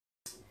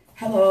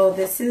Hello,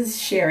 this is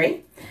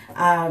Sherry.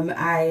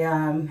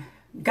 I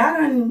got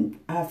on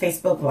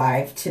Facebook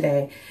Live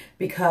today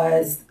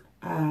because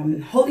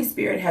Holy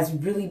Spirit has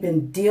really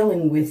been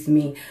dealing with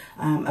me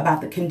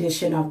about the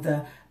condition of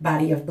the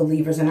body of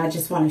believers, and I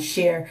just want to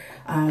share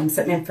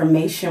some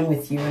information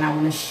with you, and I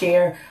want to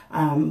share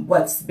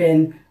what's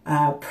been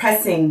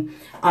pressing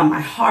on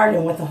my heart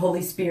and what the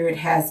Holy Spirit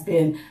has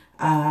been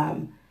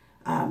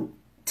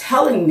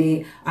telling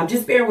me.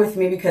 Just bear with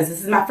me because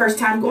this is my first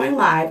time going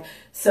live.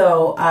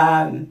 So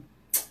I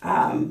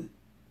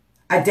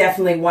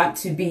definitely want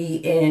to be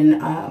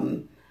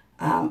in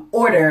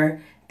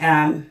order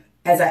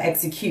as I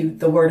execute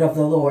the word of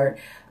the Lord.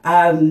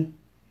 I'm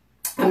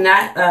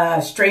not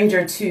a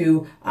stranger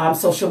to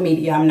social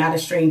media. I'm not a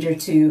stranger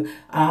to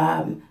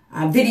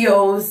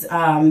videos.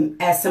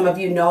 As some of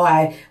you know,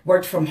 I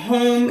worked from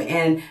home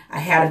and I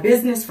had a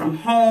business from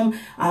home.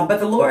 But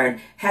the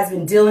Lord has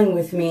been dealing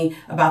with me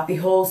about the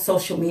whole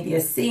social media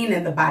scene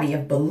and the body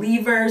of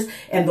believers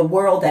and the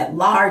world at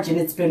large. And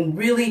it's been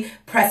really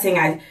pressing.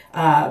 I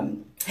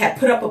had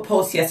put up a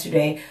post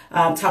yesterday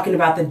talking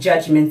about the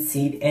judgment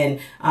seat and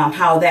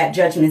how that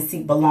judgment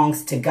seat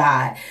belongs to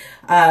God.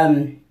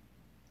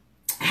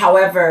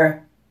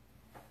 However,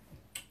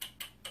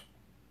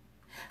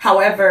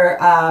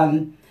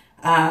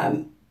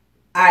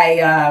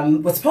 I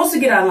was supposed to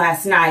get on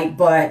last night,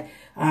 but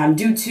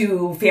due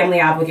to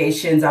family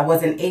obligations, I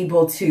wasn't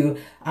able to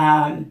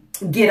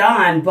get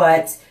on.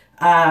 But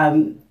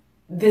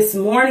this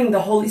morning,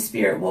 the Holy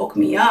Spirit woke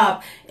me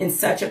up in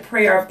such a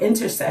prayer of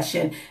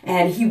intercession,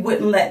 and He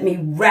wouldn't let me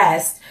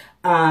rest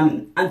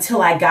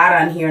until I got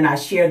on here and I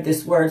shared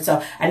this word.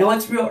 So I know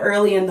it's real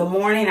early in the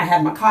morning. I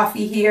have my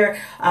coffee here.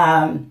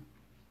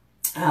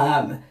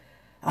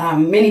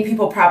 Many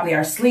people probably are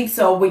asleep,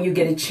 so when you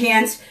get a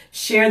chance,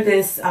 share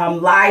this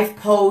live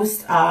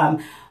post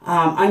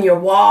on your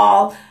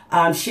wall.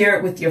 Share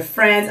it with your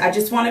friends. I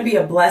just want to be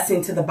a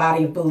blessing to the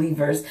body of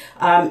believers.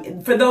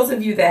 For those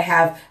of you that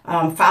have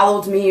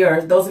followed me,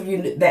 or those of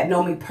you that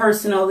know me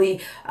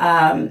personally,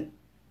 you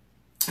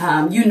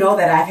know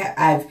that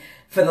I've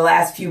for the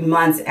last few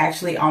months,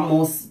 actually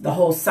almost the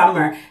whole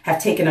summer, have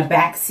taken a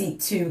back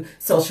seat to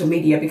social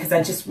media because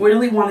I just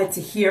really wanted to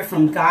hear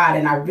from God,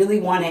 and I really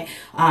wanted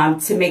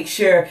to make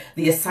sure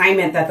the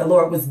assignment that the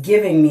Lord was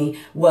giving me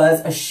was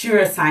a sure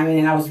assignment,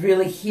 and I was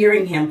really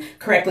hearing Him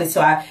correctly.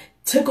 So I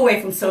took away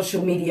from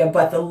social media,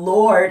 but the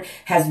Lord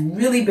has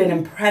really been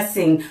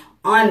impressing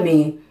on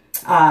me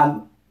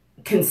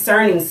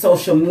concerning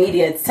social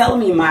media. It's telling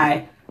me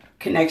my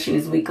connection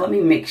is weak. Let me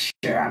make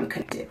sure I'm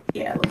connected.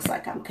 Yeah, it looks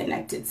like I'm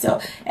connected.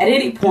 So at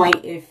any point,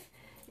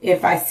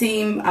 if I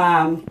seem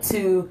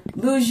to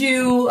lose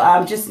you,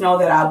 just know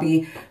that I'll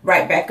be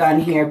right back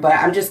on here. But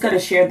I'm just going to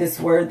share this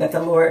word that the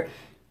Lord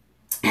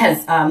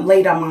has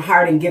laid on my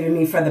heart and given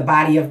me for the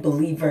body of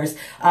believers.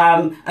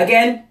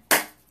 Again,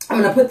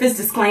 I'm going to put this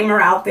disclaimer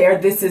out there.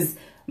 This is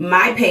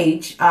my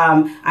page.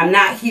 I'm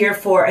not here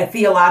for a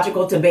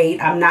theological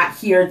debate. I'm not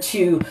here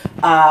to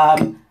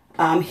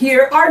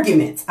hear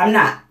arguments. I'm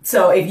not.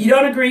 So if you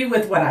don't agree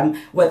with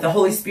what the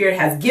Holy Spirit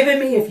has given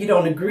me, if you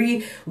don't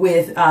agree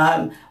with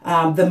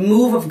the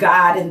move of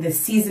God in this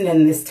season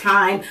and this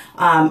time,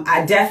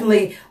 I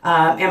definitely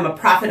am a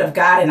prophet of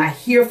God and I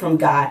hear from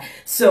God.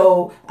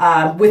 So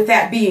with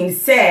that being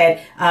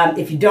said,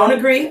 if you don't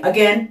agree,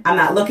 again, I'm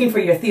not looking for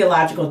your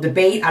theological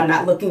debate. I'm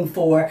not looking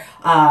for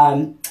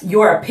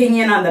your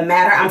opinion on the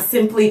matter. I'm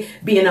simply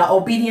being an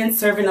obedient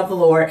servant of the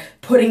Lord,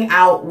 putting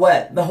out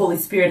what the Holy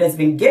Spirit has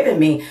been giving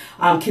me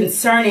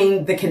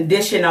concerning the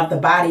condition of the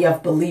body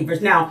of believers.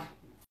 Now,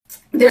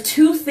 there are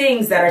two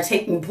things that are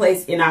taking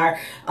place in our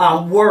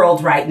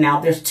world right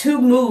now. There's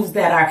two moves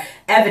that are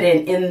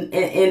evident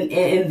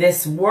in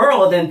this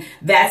world, and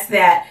that's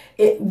that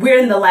we're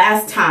in the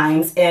last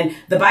times, and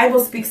the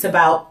Bible speaks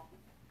about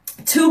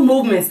two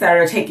movements that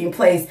are taking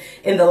place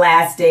in the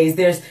last days.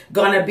 There's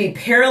going to be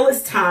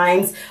perilous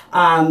times.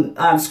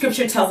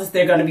 Scripture tells us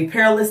there are going to be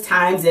perilous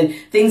times, and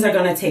things are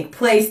going to take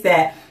place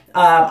that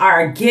are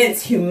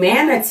against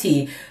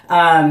humanity.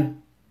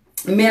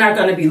 Men are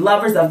going to be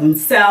lovers of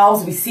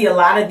themselves. We see a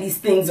lot of these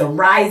things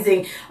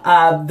arising.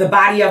 The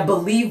body of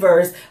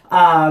believers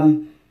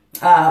having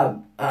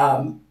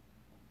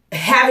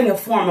a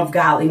form of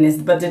godliness,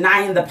 but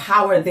denying the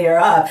power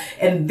thereof.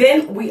 And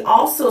then we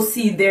also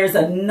see there's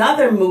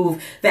another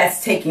move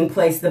that's taking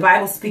place. The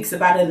Bible speaks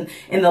about it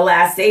in the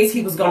last days.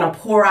 He was going to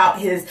pour out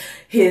his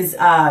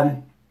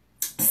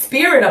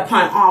Spirit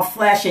upon all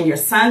flesh, and your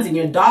sons and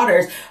your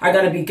daughters are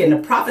going to begin to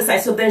prophesy.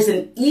 So there's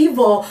an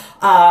evil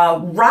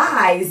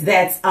rise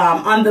that's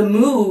on the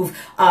move,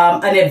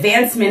 an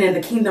advancement in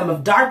the kingdom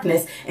of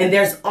darkness. And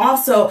there's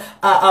also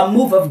a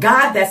move of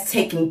God that's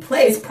taking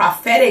place.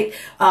 Prophetic,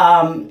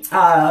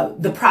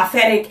 the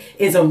prophetic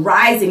is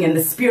arising, and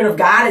the Spirit of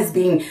God is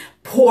being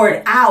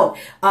poured out.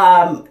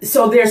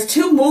 So there's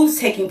two moves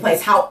taking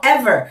place.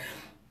 However,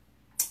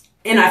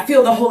 And I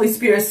feel the Holy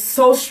Spirit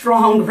so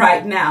strong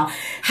right now.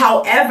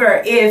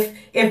 However, if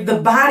the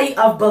body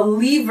of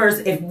believers,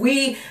 if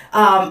we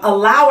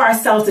allow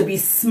ourselves to be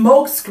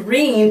smoke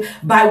screened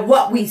by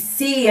what we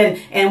see,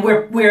 and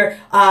we're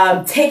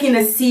taking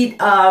a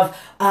seat of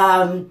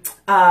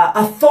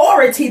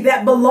authority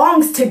that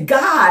belongs to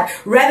God,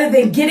 rather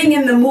than getting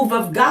in the move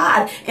of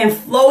God and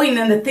flowing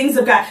in the things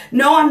of God.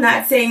 No, I'm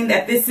not saying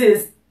that this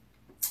is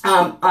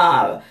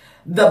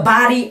the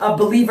body of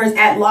believers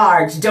at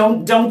large.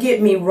 Don't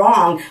get me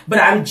wrong, but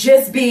I'm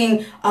just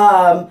being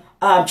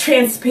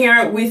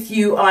transparent with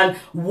you on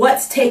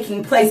what's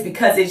taking place,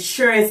 because it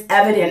sure is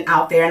evident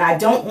out there, and I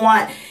don't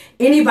want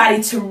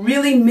anybody to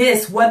really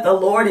miss what the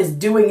Lord is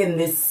doing in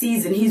this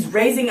season. He's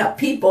raising up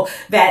people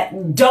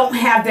that don't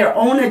have their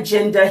own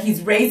agenda.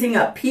 He's raising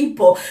up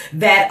people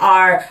that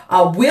are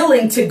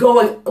willing to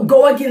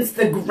go against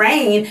the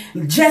grain,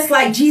 just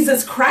like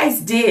Jesus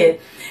Christ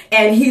did.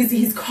 And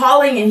he's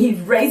calling and he's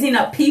raising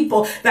up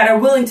people that are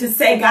willing to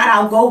say, God,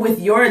 I'll go with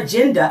your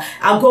agenda.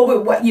 I'll go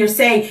with what you're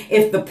saying.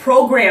 If the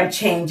program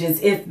changes,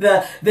 if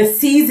the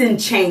season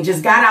changes,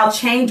 God, I'll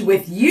change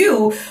with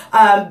you.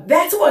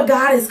 That's what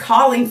God is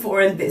calling for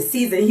in this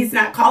season. He's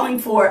not calling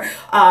for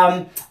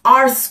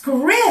our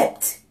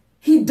script.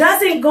 He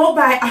doesn't go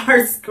by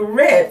our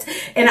script.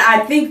 And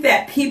I think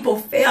that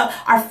people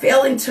are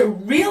failing to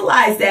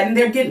realize that, and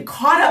they're getting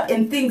caught up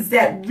in things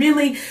that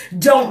really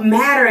don't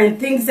matter, and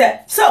things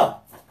that, so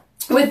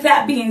with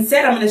that being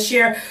said, I'm going to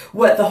share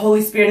what the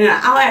Holy Spirit, and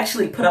I'll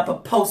actually put up a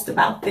post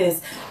about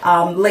this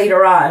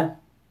later on.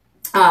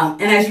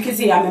 And as you can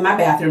see, I'm in my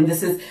bathroom.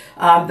 This is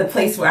the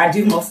place where I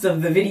do most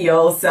of the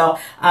videos. So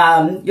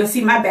you'll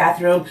see my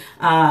bathroom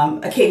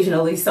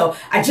occasionally. So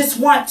I just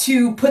want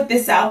to put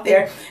this out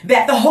there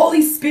that the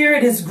Holy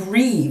Spirit is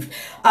grieved.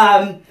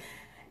 And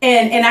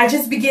I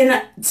just begin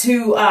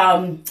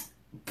to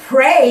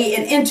pray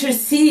and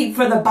intercede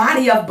for the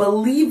body of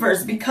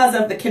believers because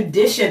of the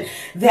condition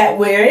that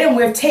we're in.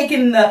 We've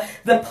taken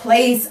the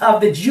place of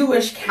the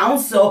Jewish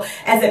council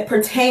as it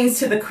pertains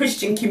to the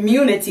Christian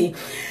community.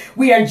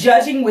 We are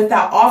judging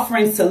without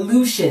offering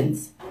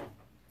solutions.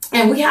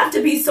 And we have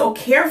to be so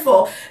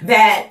careful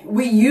that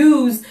we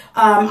use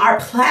our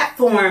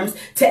platforms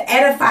to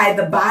edify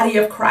the body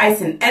of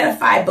Christ and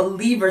edify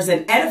believers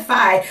and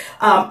edify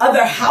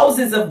other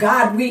houses of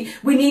God. We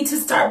need to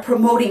start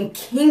promoting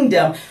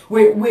kingdom.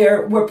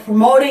 We're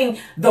promoting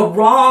the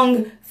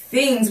wrong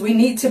things. We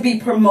need to be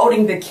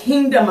promoting the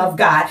kingdom of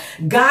God,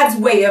 God's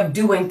way of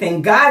doing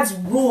things, God's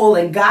rule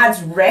and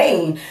God's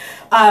reign.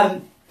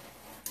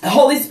 The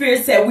Holy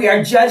Spirit said we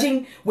are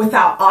judging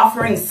without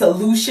offering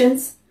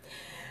solutions.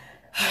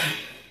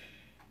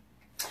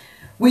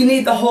 We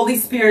need the Holy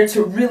Spirit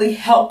to really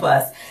help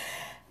us.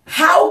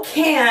 How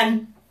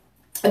can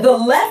the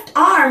left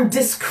arm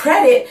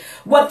discredit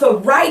what the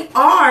right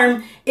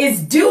arm is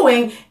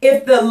doing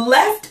if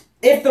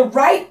the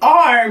right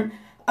arm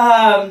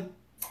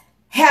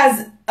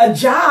has a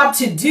job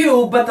to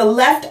do, but the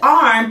left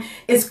arm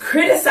is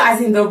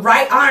criticizing the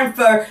right arm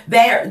for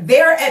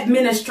their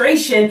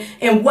administration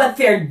and what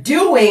they're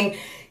doing?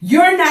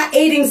 You're not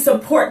aiding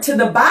support to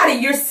the body.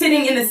 You're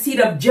sitting in the seat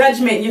of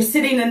judgment. You're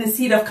sitting in the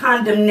seat of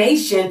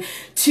condemnation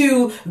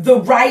to the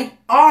right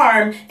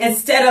arm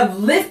instead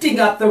of lifting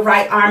up the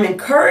right arm,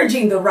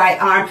 encouraging the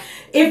right arm.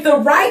 If the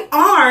right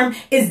arm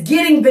is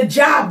getting the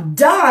job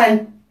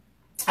done,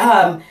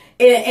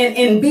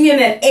 and being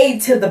an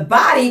aid to the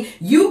body,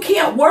 you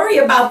can't worry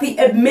about the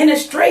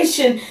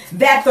administration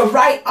that the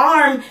right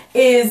arm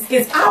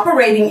is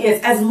operating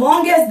is. As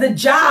long as the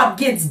job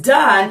gets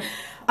done,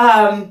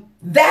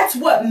 that's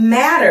what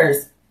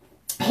matters.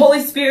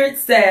 Holy Spirit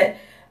said,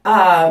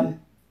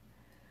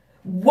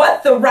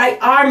 what the right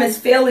arm is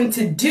failing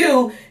to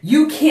do,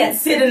 you can't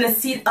sit in a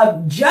seat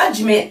of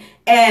judgment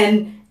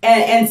and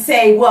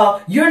say,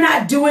 well, you're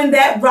not doing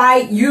that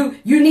right. You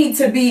need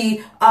to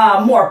be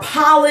more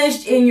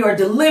polished in your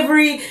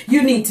delivery.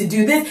 You need to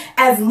do this.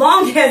 As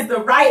long as the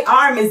right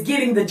arm is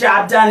getting the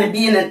job done and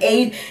being an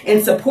aid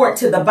and support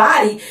to the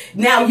body,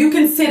 now you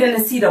can sit in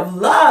a seat of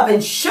love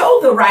and show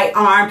the right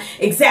arm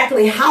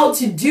exactly how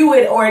to do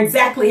it or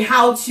exactly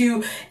how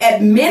to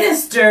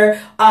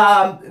administer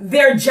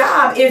their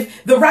job.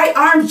 If the right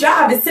arm's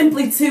job is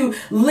simply to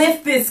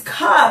lift this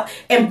cup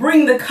and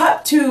bring the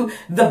cup to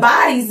the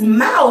body's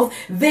mouth,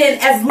 then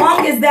as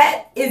long as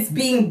that is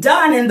being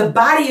done and the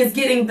body is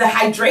getting the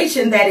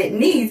hydration that it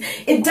needs,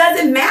 it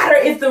doesn't matter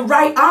if the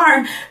right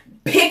arm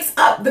picks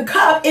up the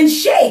cup and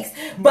shakes,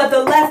 but the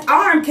left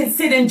arm can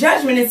sit in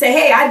judgment and say,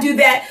 hey, I do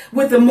that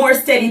with a more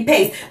steady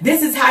pace.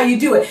 This is how you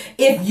do it.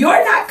 If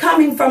you're not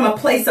coming from a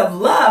place of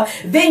love,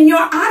 then you're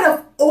out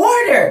of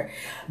order.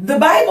 The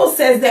Bible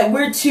says that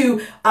we're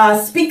to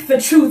speak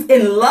the truth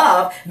in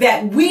love,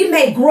 that we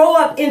may grow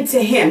up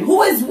into him.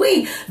 Who is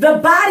we? The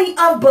body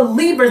of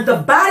believers. The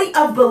body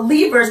of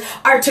believers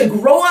are to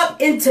grow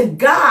up into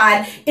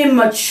God in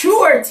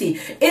maturity.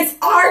 It's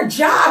our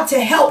job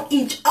to help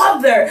each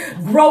other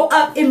grow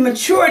up in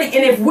maturity.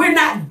 And if we're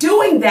not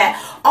doing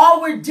that,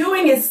 All we're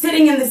doing is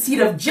sitting in the seat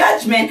of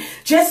judgment,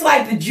 just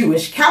like the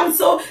Jewish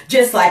council,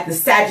 just like the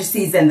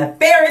Sadducees and the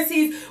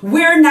Pharisees.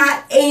 We're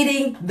not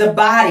aiding the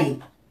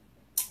body.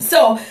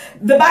 So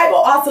the Bible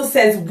also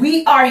says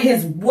we are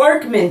his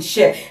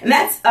workmanship, and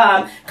that's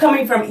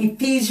coming from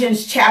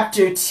Ephesians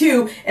chapter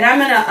 2. And I'm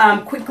going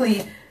to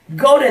quickly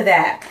go to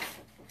that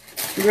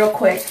real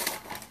quick.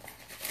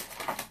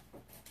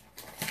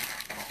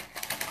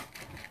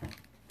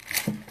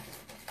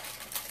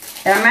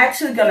 And I'm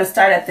actually going to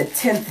start at the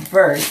 10th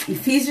verse.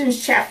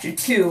 Ephesians chapter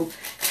 2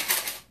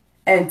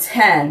 and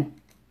 10.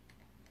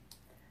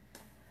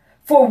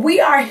 For we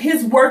are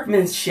his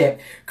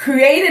workmanship,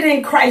 created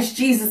in Christ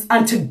Jesus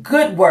unto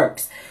good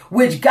works,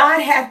 which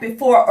God hath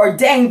before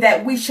ordained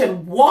that we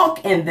should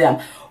walk in them.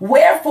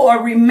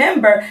 Wherefore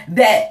remember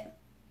that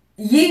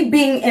ye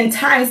being in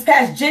times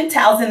past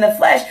Gentiles in the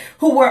flesh,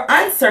 who were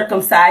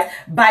uncircumcised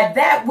by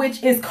that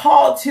which is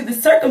called to the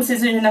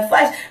circumcision in the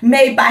flesh,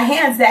 made by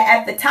hands, that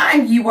at the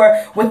time ye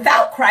were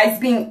without Christ,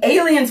 being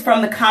aliens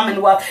from the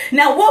commonwealth.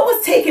 Now, what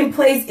was taking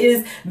place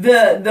is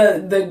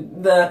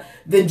the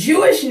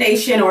Jewish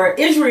nation, or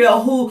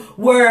Israel, who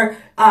were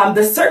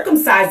the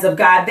circumcised of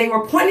God. They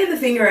were pointing the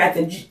finger at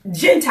the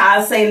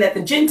Gentiles, saying that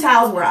the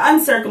Gentiles were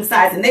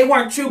uncircumcised and they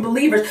weren't true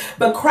believers.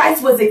 But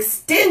Christ was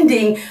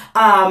extending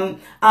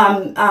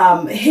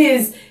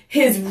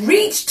his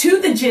reach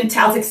to the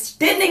Gentiles,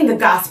 extending the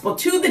gospel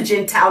to the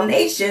Gentile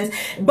nations.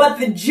 But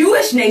the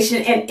Jewish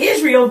nation and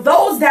Israel,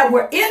 those that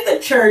were in the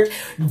church,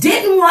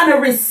 didn't want to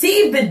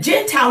receive the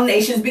Gentile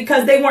nations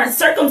because they weren't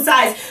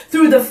circumcised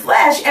through the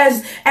flesh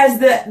as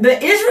the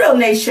Israel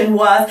nation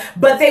was,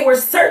 but they were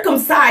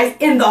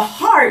circumcised in the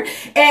heart.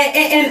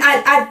 And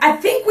I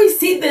think we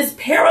see this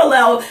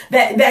parallel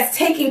that's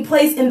taking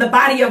place in the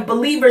body of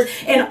believers.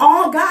 And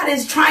all God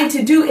is trying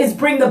to do is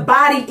bring the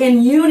body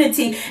in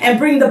unity and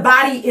bring the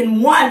body in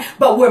one,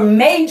 but we're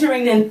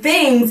majoring in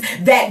things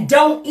that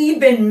don't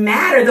even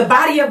matter. The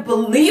body of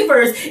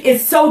believers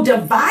is so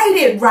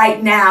divided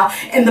right now,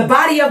 and the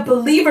body of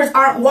believers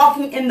aren't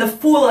walking in the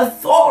full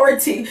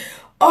authority.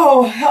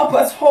 Oh, help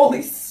us,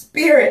 Holy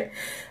Spirit.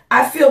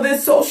 I feel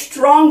this so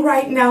strong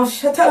right now.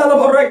 Father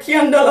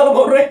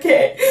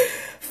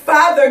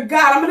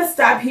God, I'm going to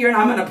stop here and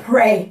I'm going to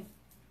pray.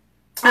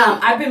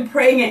 I've been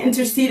praying and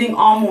interceding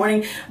all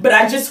morning, but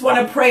I just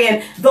want to pray.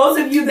 And those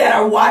of you that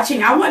are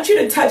watching, I want you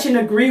to touch and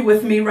agree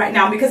with me right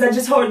now, because I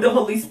just heard the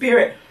Holy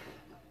Spirit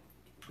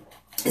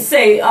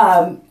say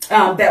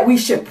that we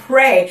should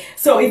pray.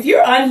 So if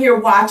you're on here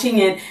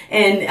watching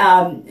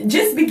and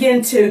just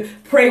begin to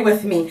pray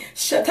with me.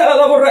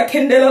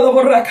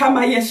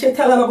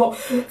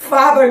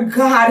 Father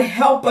God,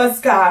 help us,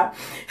 God.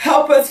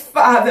 Help us,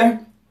 Father.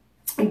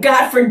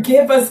 God,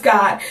 forgive us,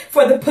 God,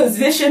 for the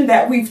position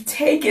that we've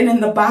taken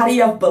in the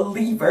body of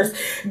believers.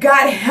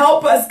 God,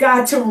 help us,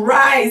 God, to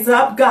rise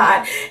up,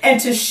 God, and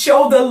to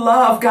show the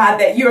love, God,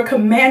 that you're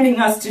commanding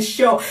us to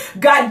show.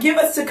 God, give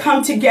us to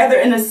come together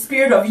in a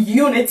spirit of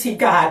unity,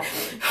 God.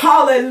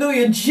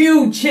 Hallelujah.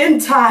 Jew,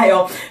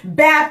 Gentile,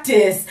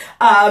 Baptist,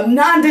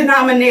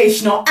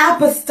 non-denominational,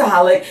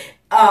 apostolic,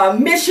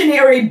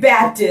 missionary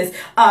Baptist,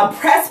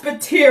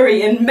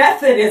 Presbyterian,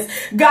 Methodist.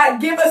 God,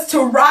 give us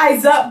to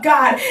rise up,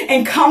 God,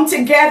 and come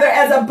together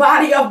as a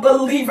body of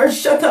believers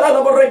so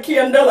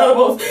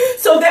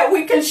that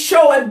we can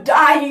show a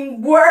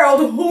dying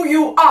world who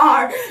you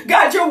are.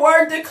 God, your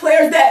word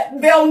declares that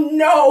they'll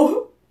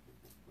know.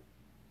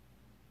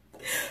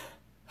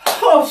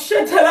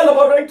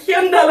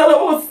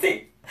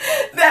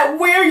 That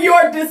we're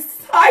your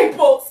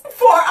disciples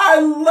for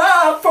our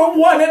love for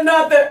one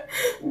another.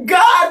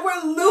 God,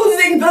 we're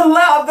losing the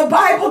love. The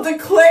Bible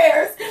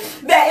declares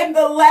that in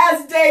the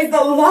last days,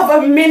 the love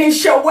of many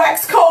shall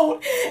wax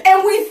cold.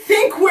 And we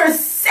think we're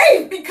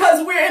safe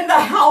because we're in the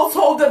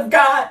household of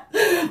God.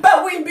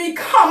 But we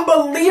become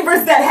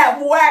believers that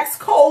have waxed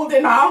cold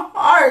in our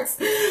hearts.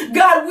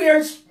 God,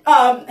 we're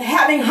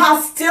having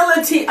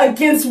hostility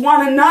against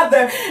one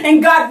another.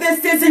 And God,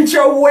 this isn't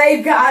your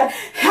way, God.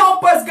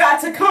 Help us, God,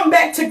 to come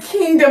back to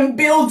kingdom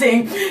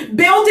building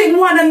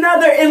one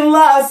another in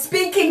love,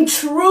 speaking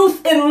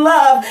truth in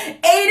love,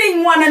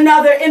 aiding one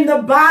another in the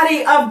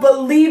body of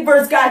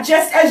believers, God,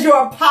 just as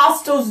your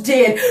apostles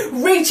did,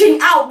 reaching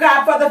out,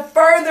 God, for the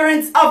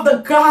furtherance of the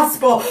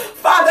gospel.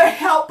 Father,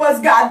 help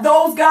us, God,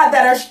 those, God,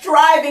 that are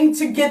striving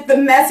to get the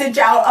message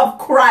out of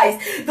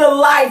Christ, the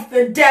life,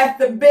 the death,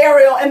 the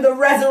burial, and the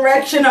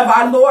resurrection of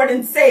our Lord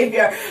and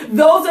Savior.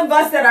 Those of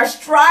us that are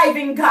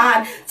striving,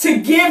 God, to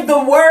give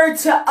the word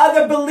to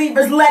other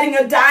believers, letting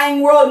a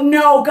dying world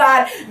know,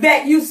 God,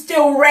 that you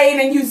still reign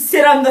and you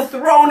sit on the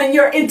throne and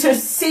you're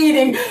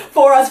interceding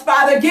for us,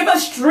 Father. Give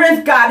us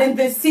strength, God, in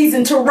this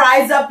season to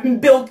rise up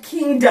and build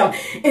kingdom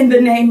in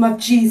the name of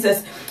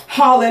Jesus.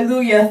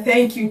 Hallelujah.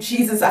 Thank you,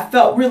 Jesus. I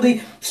felt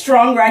really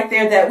strong right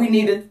there that we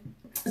needed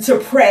to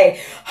pray.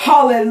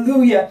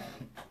 Hallelujah.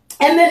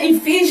 And then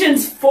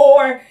Ephesians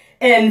 4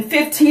 and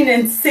 15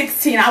 and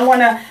 16. I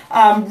want to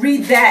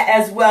read that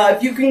as well.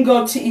 If you can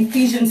go to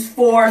Ephesians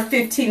 4,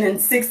 15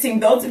 and 16.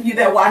 Those of you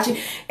that are watching,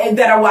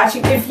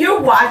 if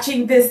you're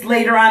watching this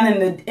later on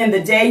in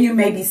the day, you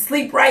may be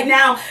asleep right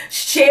now.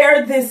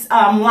 Share this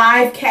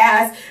live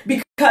cast,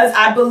 because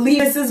I believe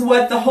this is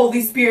what the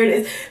Holy Spirit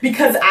is,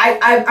 because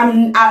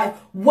I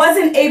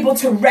wasn't able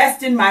to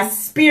rest in my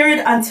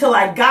spirit until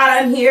I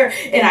got on here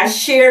and I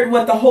shared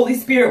what the Holy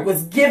Spirit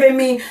was giving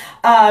me.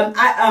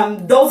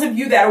 Those of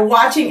you that are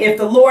watching, if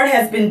the Lord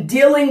has been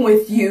dealing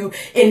with you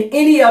in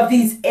any of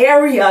these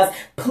areas,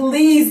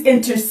 please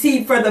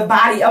intercede for the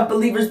body of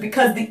believers,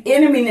 because the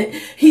enemy,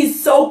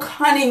 he's so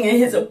cunning in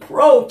his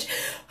approach.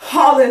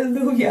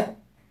 Hallelujah.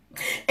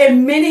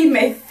 And many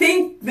may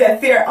think that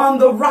they're on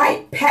the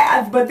right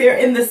path, but they're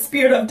in the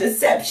spirit of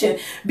deception,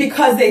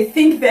 because they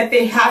think that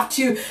they have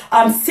to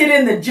sit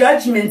in the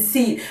judgment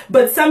seat.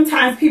 But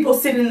sometimes people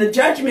sit in the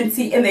judgment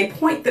seat and they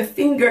point the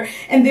finger,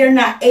 and they're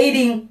not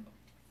aiding,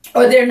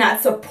 or they're not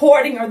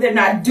supporting, or they're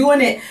not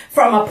doing it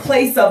from a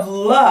place of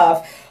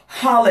love.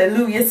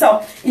 Hallelujah.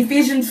 So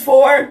Ephesians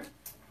 4,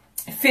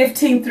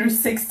 15 through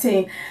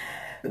 16.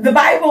 The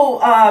Bible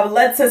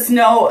lets us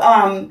know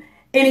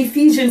in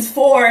Ephesians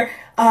 4,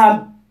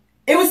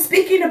 it was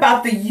speaking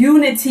about the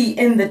unity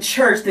in the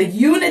church, the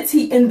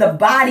unity in the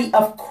body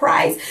of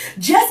Christ.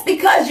 Just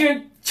because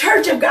you're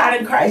Church of God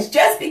in Christ,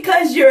 just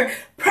because you're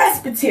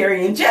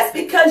Presbyterian, just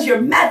because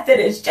you're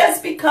Methodist,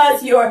 just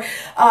because you're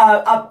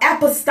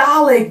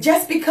apostolic,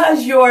 just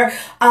because you're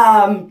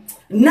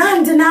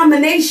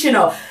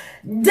non-denominational,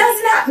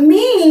 does not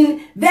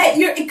mean that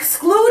you're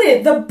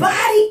excluded. The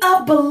body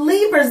of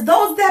believers,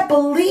 those that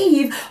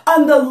believe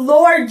on the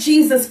Lord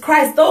Jesus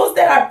Christ, those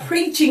that are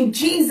preaching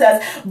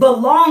Jesus,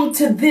 belong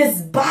to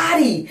this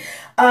body.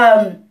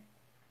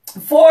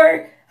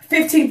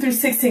 15 through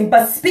 16,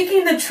 but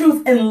speaking the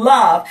truth in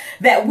love,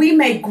 that we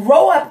may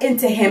grow up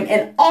into him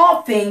in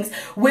all things,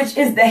 which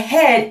is the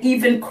head,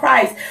 even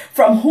Christ,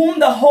 from whom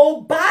the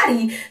whole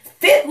body,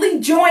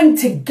 fitly joined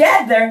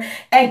together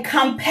and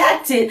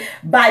compacted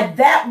by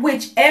that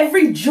which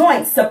every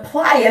joint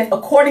supplieth,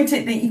 according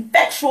to the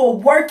effectual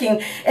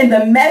working in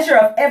the measure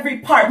of every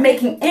part,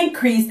 making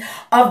increase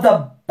of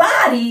the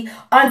body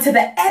unto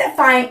the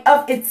edifying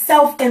of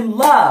itself in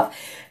love.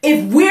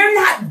 If we're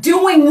not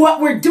doing what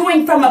we're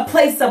doing from a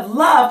place of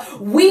love,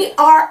 we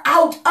are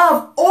out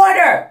of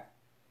order.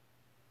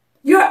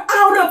 You're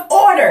out of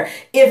order.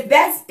 If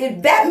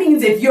that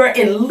means if you're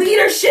in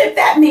leadership,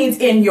 that means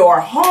in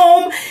your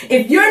home.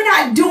 If you're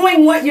not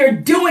doing what you're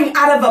doing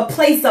out of a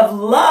place of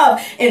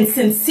love and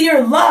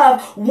sincere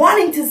love,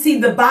 wanting to see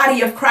the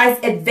body of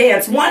Christ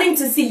advance, wanting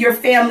to see your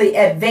family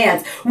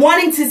advance,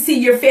 wanting to see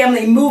your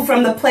family move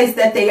from the place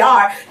that they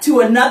are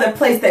to another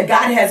place that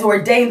God has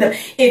ordained them.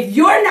 If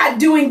you're not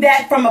doing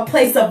that from a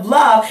place of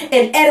love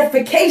and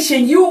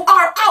edification, you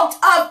are out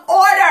of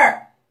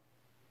order.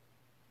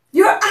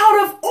 You're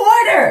out of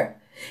order.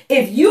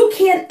 If you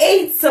can't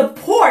aid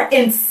support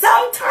in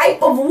some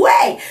type of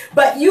way,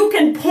 but you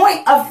can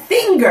point a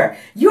finger,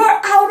 you're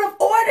out of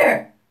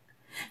order.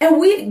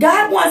 And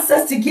God wants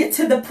us to get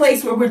to the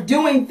place where we're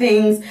doing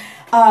things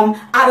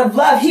out of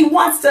love. He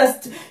wants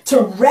us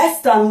to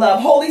rest on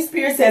love. Holy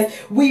Spirit says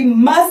we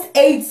must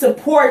aid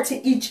support to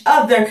each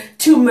other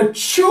to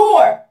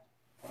mature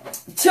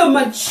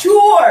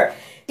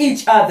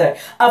each other.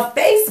 A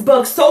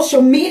Facebook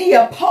social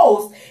media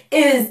post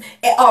is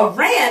a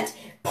rant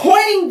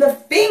pointing the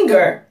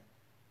finger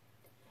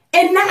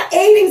and not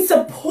aiding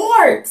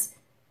support.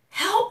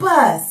 Help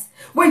us.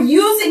 We're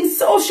using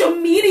social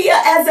media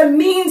as a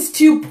means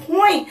to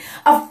point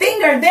a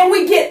finger. Then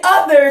we get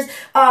others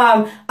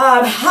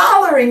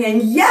hollering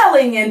and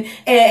yelling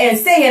and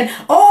saying,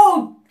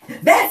 oh,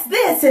 that's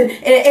this,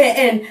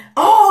 and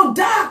oh,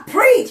 Doc,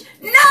 preach.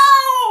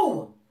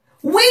 No!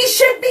 We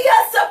should be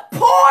a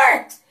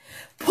support.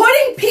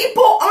 Putting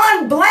people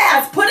on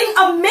blast, putting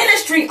a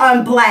ministry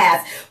on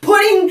blast,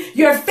 putting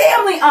your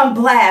family on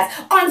blast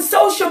on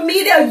social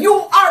media, you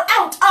are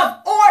out of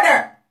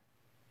order.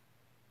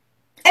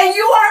 And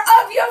you are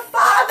of your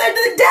father,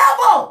 the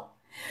devil.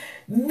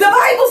 The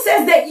Bible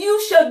says that you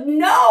should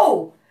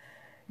know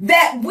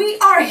that we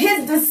are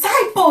his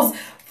disciples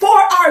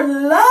for our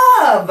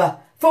love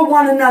for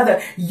one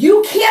another.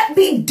 You can't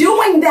be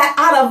doing that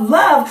out of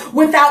love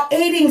without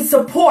aiding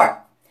support.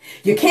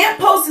 You can't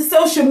post a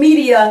social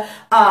media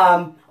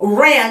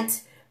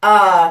rant,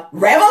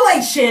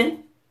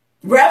 revelation,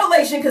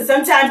 because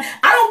sometimes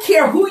I don't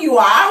care who you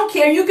are. I don't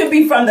care. You can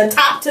be from the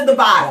top to the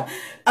bottom.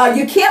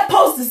 You can't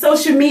post a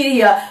social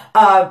media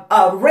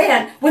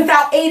rant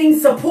without aiding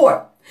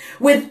support,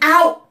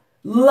 without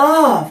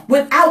love,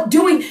 without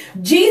doing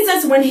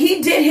Jesus when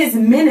he did his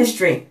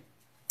ministry.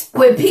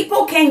 When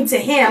people came to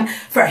him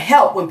for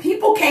help, when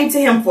people came to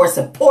him for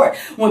support,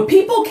 when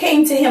people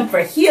came to him for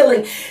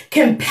healing,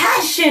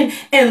 compassion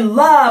and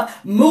love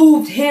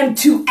moved him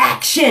to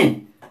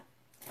action.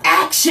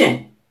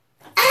 Action.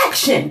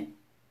 Action.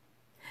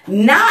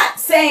 Not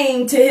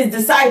saying to his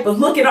disciples,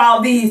 look at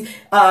all these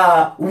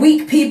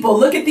weak people.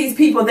 Look at these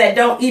people that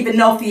don't even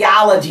know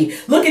theology.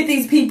 Look at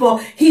these people.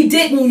 He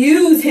didn't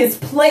use his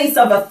place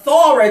of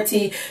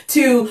authority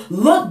to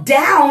look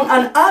down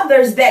on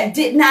others that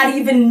did not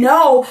even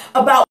know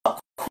about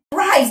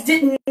Christ,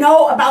 didn't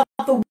know about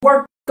the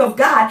work of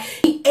God.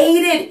 He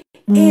aided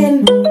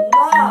in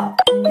love.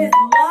 His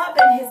love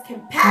and his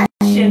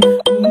compassion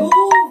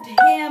moved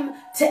him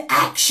to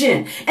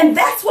action. And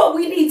that's what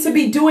we need to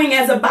be doing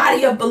as a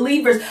body of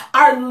believers.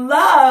 Our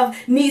love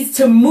needs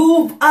to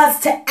move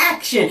us to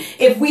action.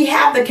 If we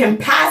have the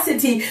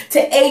capacity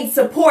to aid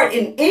support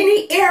in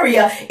any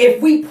area,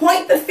 if we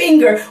point the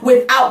finger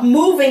without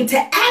moving to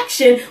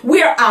action,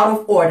 we're out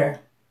of order.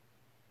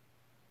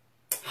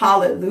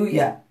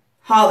 Hallelujah.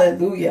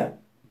 Hallelujah.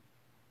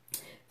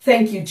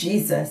 Thank you,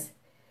 Jesus.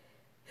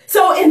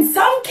 So in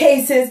some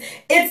cases,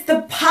 it's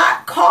the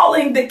pot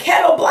calling the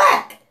kettle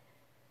black.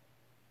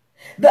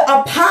 The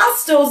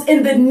apostles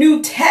in the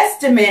New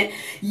Testament,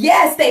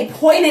 yes, they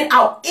pointed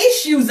out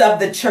issues of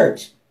the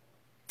church.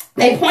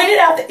 They pointed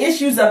out the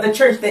issues of the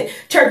church, the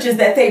churches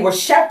that they were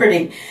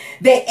shepherding.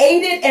 They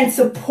aided and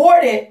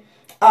supported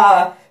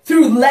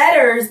through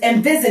letters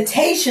and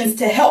visitations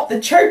to help the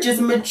churches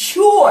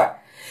mature.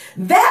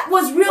 That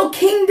was real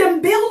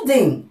kingdom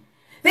building.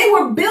 They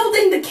were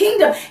building the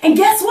kingdom. And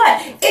guess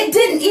what? It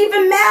didn't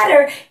even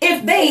matter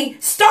if they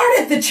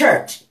started the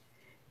church.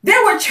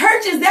 There were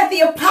churches that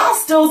the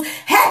apostles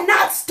had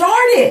not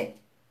started.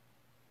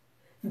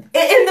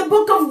 In the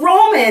book of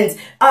Romans,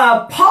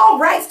 Paul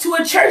writes to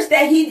a church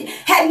that he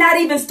had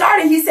not even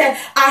started. He said,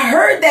 I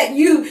heard that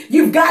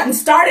you've gotten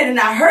started, and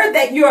I heard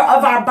that you're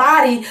of our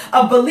body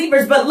of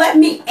believers, but let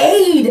me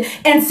aid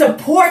and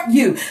support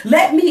you.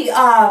 Let me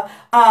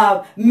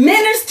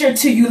minister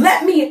to you.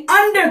 Let me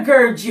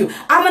undergird you.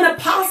 I'm an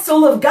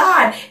apostle of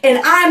God,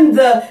 and I'm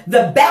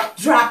the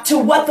backdrop to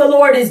what the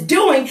Lord is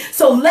doing.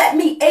 So let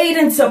me aid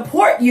and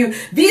support you.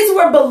 These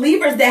were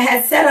believers that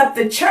had set up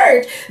the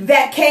church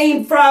that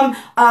came from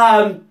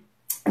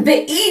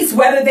the east,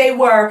 whether they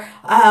were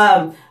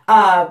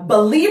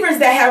believers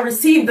that have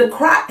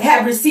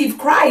received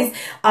Christ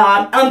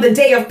on the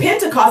day of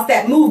Pentecost,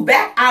 that moved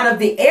back out of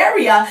the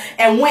area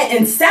and went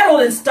and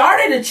settled and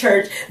started a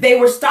church. They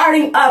were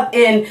starting up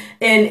in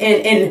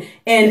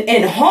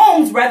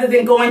homes rather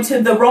than going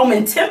to the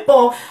Roman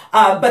temple,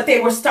 but they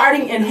were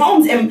starting in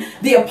homes. And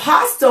the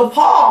apostle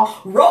Paul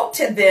wrote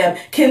to them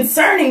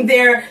concerning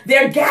their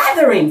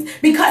gatherings,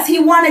 because he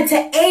wanted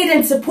to aid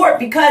and support,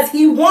 because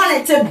he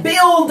wanted to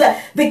build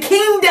the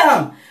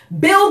kingdom.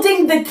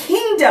 Building the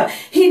kingdom.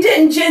 He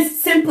didn't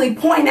just simply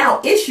point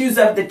out issues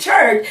of the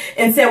church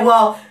and say,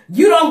 well,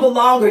 you don't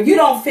belong or you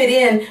don't fit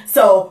in,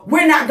 so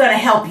we're not going to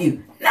help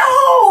you.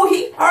 No,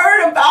 he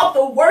heard about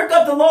the work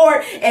of the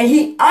Lord and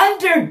he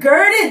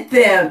undergirded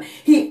them.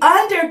 He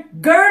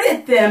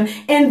undergirded them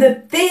in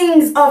the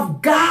things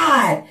of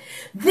God.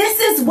 This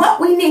is what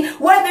we need,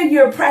 whether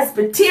you're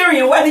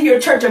Presbyterian, whether you're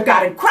Church of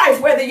God in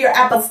Christ, whether you're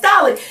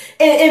apostolic,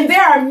 and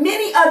there are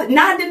many other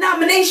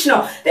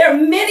non-denominational. There are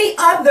many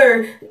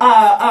other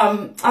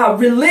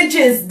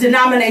religious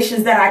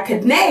denominations that I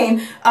could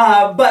name,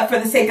 but for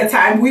the sake of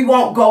time, we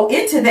won't go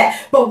into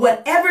that. But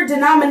whatever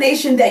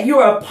denomination that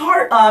you're a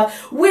part of,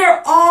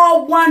 we're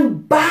all one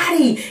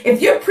body.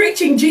 If you're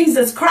preaching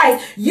Jesus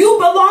Christ, you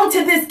belong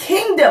to this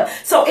kingdom.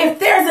 So if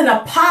there's an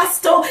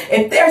apostle,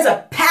 if there's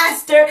a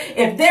pastor,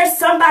 if there's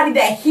somebody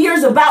that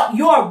hears about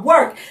your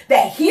work,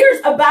 that hears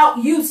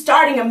about you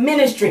starting a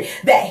ministry,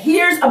 that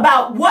hears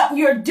about what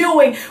you're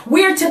doing,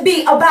 we're to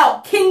be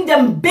about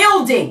kingdom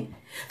building.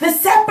 The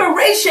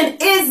separation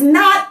is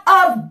not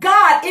of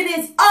God. It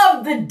is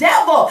of the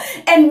devil.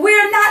 And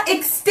we're not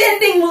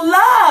extending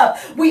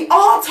love. We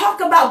all talk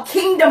about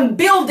kingdom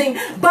building,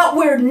 but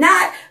we're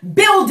not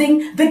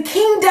building the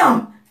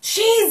kingdom.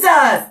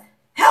 Jesus,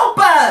 help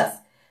us.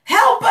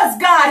 Help us,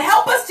 God.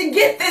 Help us to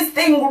get this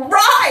thing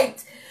right.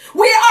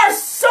 We are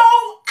so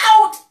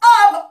out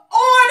of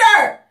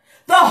order.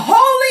 The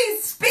Holy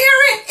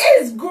Spirit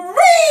is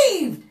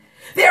grieved.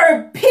 There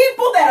are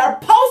people that are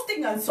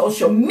posting on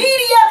social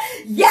media,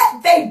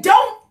 yet they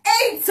don't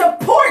aid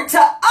support to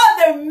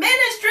other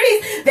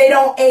ministries. They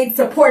don't aid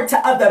support to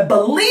other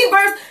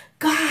believers.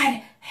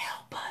 God,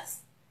 help us.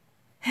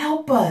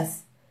 Help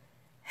us.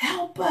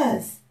 Help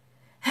us.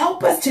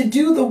 Help us to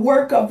do the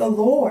work of the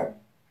Lord.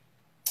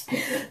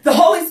 The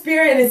Holy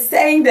Spirit is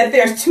saying that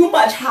there's too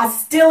much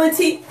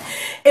hostility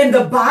in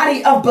the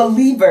body of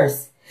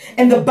believers.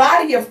 In the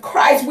body of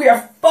Christ, we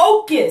are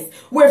focused.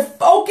 We're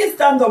focused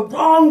on the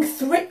wrong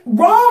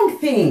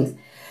things.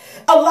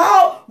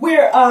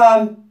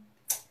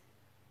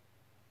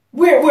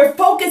 We're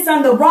focused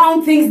on the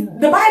wrong things.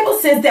 The Bible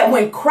says that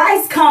when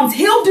Christ comes,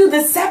 he'll do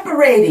the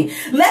separating.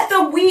 Let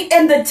the wheat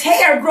and the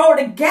tare grow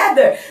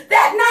together.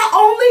 That not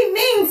only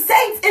means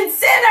saints and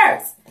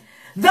sinners.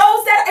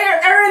 Those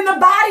that are in the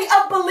body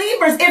of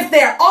believers, if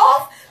they're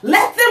off,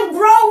 let them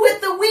grow with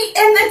the wheat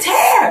and the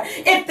tare.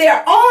 If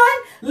they're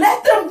on,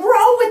 let them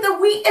grow with the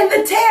wheat and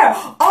the tare.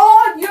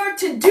 All you're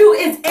to do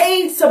is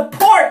aid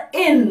support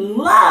in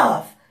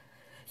love.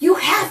 You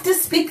have to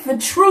speak the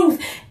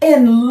truth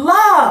in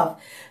love.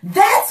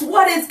 That's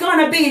what it's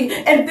going to be.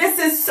 And this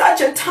is such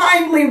a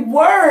timely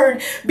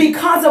word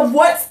because of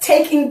what's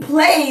taking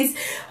place.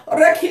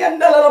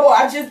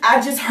 I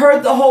just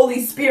heard the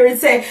Holy Spirit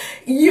say,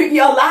 a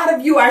lot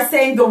of you are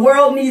saying the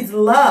world needs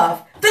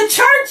love. The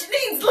church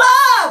needs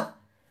love.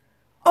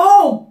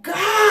 Oh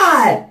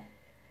God.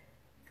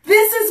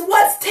 This is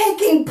what's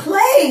taking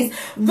place.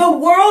 The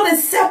world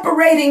is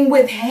separating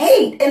with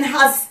hate and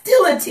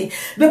hostility.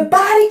 The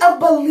body of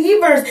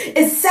believers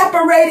is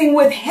separating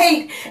with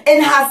hate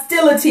and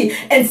hostility.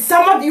 And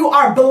some of you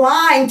are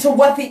blind to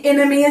what the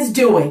enemy is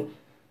doing.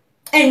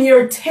 And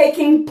you're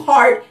taking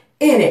part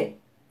in it.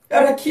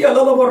 And if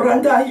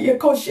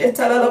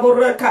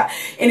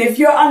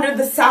you're under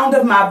the sound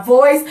of my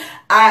voice,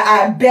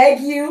 I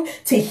beg you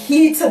to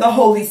heed to the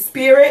Holy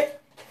Spirit.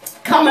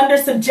 Come under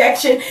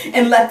subjection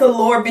and let the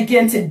Lord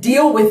begin to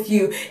deal with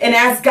you and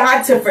ask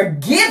God to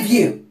forgive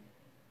you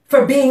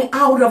for being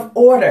out of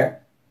order.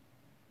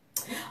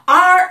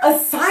 Our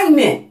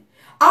assignment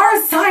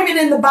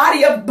in the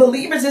body of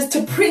believers is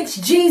to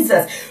preach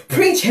Jesus,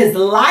 preach his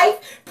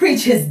life,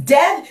 preach his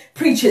death,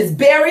 preach his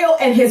burial,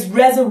 and his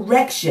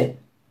resurrection.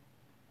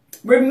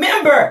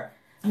 Remember,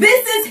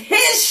 this is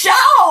his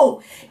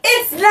show.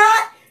 It's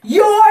not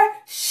your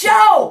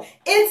show.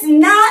 It's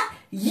not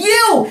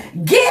you.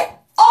 Get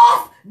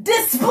off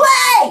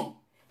display.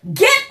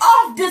 Get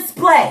off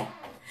display.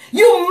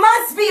 You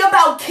must be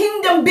about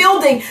kingdom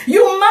building.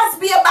 You must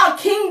be about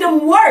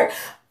kingdom work.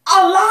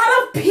 A lot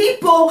of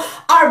people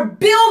are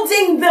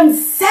building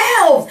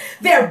themselves.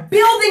 They're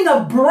building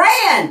a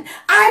brand.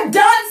 I've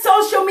done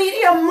social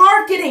media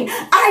marketing.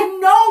 I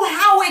know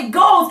how it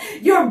goes.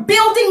 You're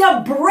building a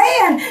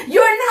brand.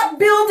 You're not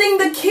building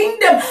the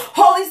kingdom.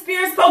 Holy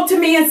Spirit spoke to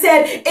me and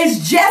said,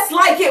 it's just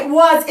like it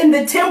was in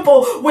the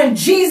temple when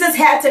Jesus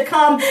had to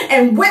come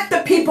and whip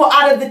the people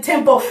out of the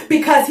temple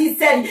because he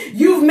said,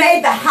 you've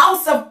made the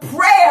house of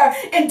prayer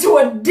into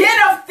a den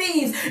of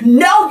thieves.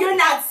 No, you're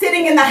not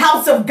sitting in the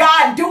house of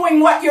God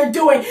doing what you're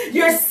doing.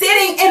 You're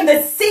sitting in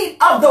the seat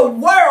of the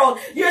world.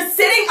 You're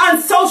sitting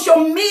on social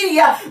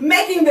media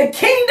making the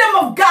kingdom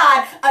of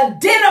God a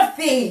den of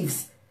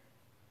thieves.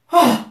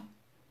 Oh,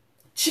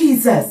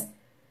 Jesus.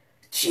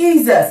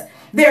 Jesus.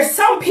 There's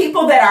some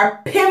people that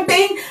are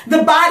pimping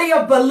the body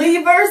of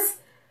believers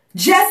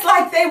just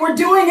like they were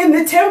doing in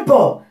the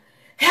temple.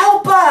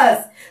 Help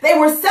us. They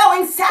were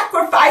selling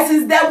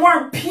sacrifices that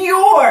weren't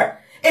pure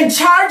and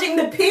charging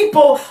the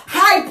people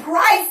high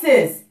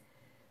prices.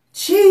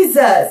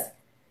 Jesus,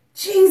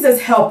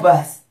 Jesus, help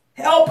us.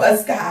 Help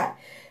us, God.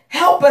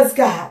 Help us,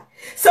 God.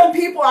 Some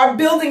people are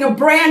building a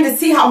brand to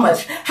see how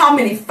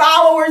many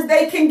followers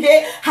they can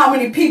get, how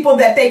many people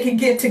that they can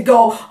get to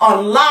go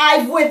on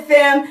live with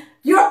them.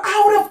 You're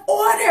out of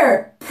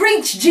order.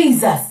 Preach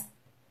Jesus.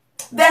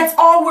 That's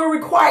all we're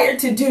required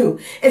to do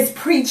is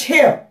preach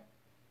him.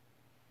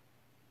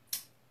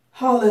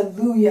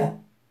 Hallelujah.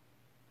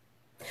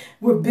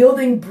 We're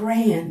building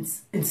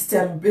brands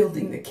instead of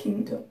building the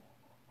kingdom.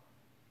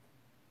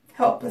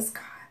 Help us,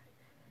 God.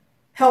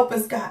 Help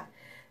us, God.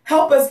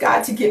 Help us,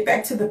 God, to get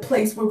back to the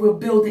place where we're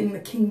building the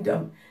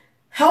kingdom.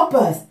 Help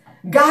us.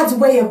 God's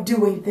way of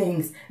doing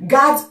things.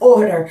 God's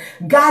order.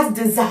 God's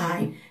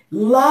design.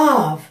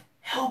 Love.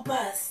 Help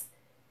us.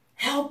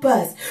 Help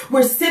us.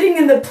 We're sitting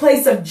in the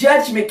place of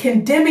judgment,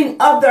 condemning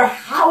other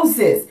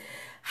houses.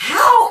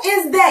 How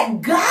is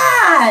that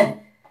God?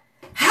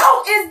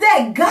 How is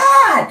that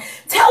God?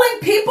 Telling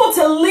people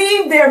to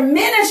leave their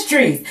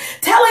ministries,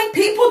 telling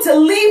people to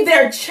leave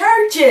their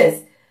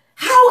churches.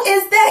 How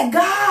is that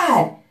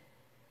God?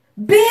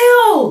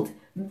 Build,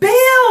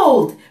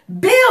 build,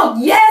 build.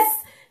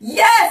 Yes,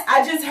 yes.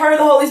 I just heard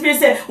the Holy Spirit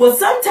say, well,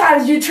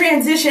 sometimes you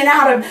transition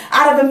out of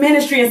a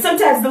ministry and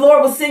sometimes the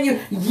Lord will send you.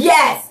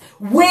 Yes,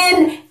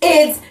 when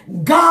it's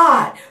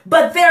God.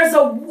 But there's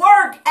a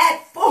work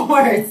at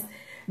force.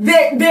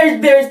 There's,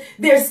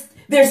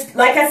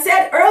 like I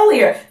said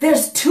earlier,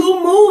 there's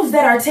two moves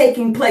that are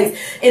taking place.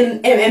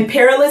 In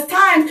perilous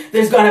times,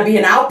 there's going to be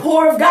an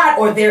outpour of God,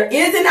 or there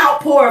is an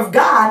outpour of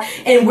God.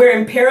 And we're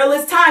in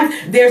perilous times,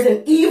 there's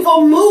an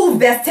evil move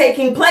that's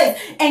taking place.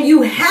 And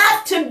you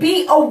have to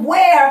be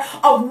aware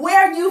of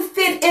where you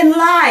fit in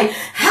line.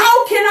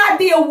 How can I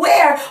be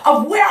aware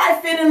of where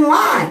I fit in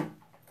line?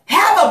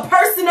 Have a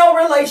personal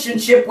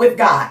relationship with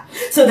God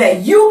so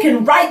that you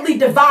can rightly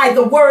divide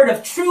the word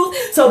of truth,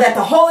 so that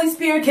the Holy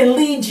Spirit can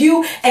lead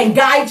you and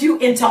guide you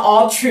into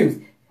all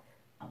truth.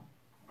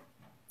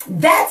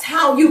 That's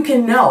how you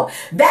can know.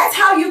 That's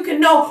how you can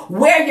know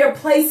where your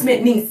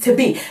placement needs to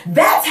be.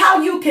 That's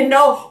how you can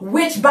know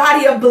which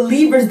body of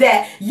believers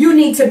that you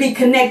need to be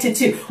connected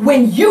to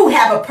when you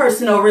have a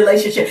personal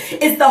relationship.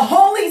 It's the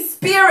Holy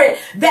Spirit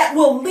that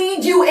will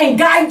lead you and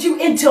guide you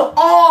into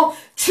all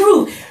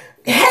truth.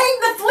 Hang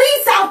the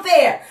fleece out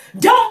there.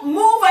 Don't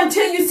move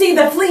until you see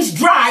the fleece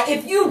dry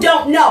if you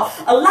don't know.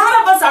 A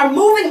lot of us are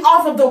moving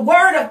off of the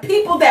word of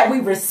people that we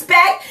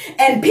respect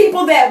and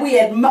people that we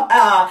look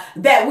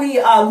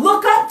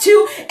up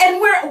to,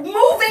 and we're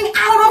moving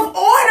out of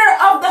order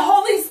of the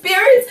Holy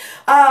Spirit's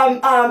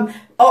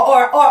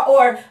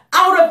or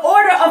out of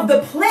order of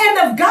the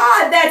plan of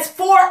God that's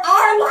for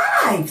our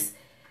lives.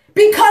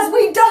 Because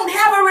we don't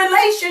have a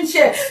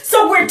relationship.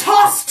 So we're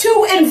tossed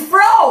to and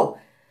fro.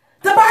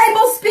 The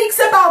Bible speaks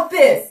about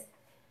this.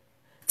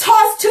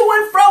 Tossed to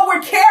and fro,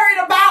 we're carried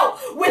about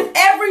with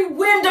every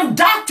wind of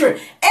doctrine,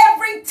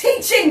 every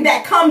teaching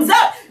that comes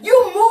up.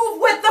 You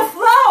move with the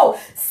flow.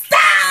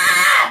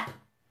 Stop!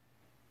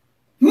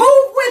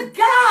 Move with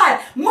God.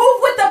 Move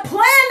with the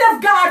plan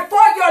of God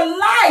for your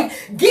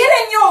life. Get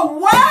in your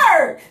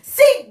word.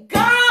 Seek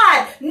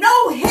God.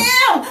 Know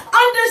Him.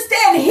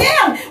 Understand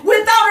Him.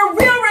 Without a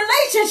real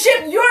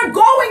relationship, you're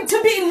going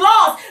to be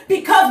lost.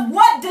 Because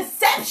what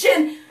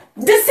deception?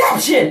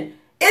 Deception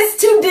is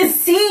to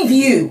deceive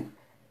you.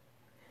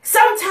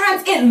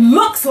 Sometimes it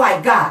looks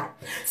like God.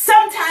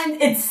 Sometimes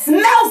it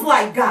smells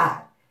like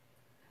God.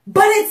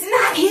 But it's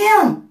not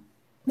Him.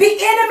 The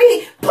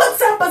enemy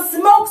puts up a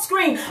smoke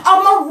screen, a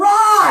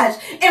mirage,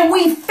 and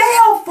we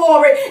fail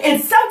for it.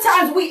 And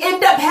sometimes we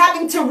end up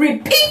having to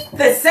repeat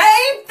the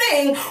same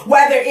thing,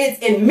 whether it's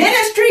in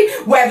ministry,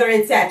 whether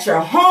it's at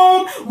your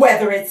home,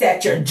 whether it's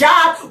at your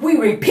job. We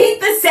repeat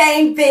the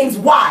same things.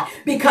 Why?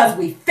 Because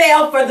we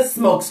fail for the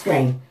smoke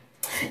screen.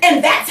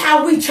 And that's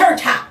how we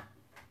church hop.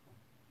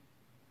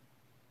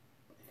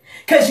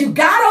 Because you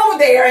got over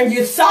there and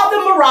you saw the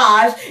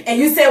mirage and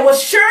you said, well,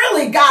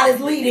 surely God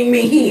is leading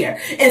me here.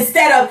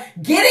 Instead of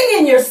getting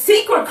in your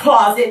secret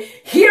closet,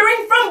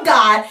 hearing from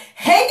God,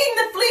 hanging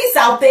the fleece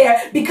out there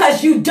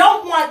because you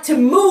don't want to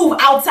move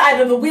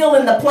outside of the will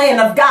and the plan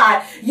of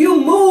God.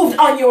 You moved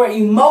on your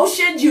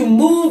emotions. You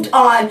moved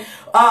on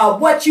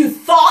what you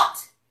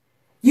thought.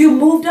 You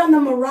moved on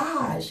the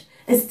mirage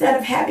instead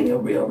of having a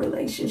real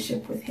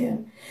relationship with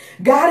Him.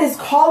 God is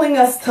calling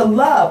us to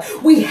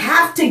love. We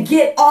have to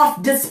get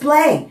off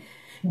display.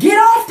 Get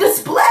off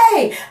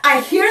display.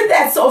 I hear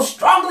that so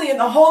strongly, and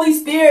the Holy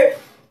Spirit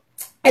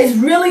is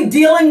really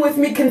dealing with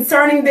me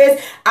concerning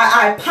this.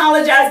 I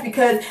apologize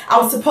because I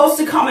was supposed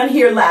to come in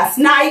here last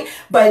night,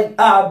 but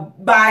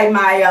by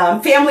my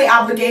family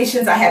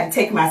obligations, I had to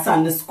take my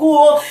son to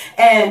school,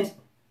 and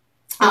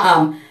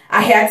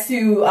I had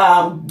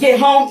to get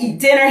home, eat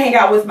dinner, hang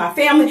out with my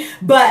family.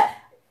 But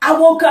I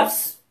woke up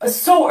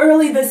so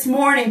early this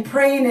morning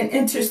praying in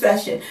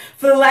intercession.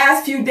 For the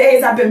last few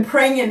days, I've been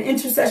praying in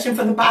intercession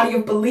for the body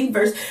of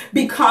believers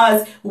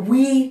because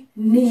we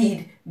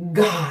need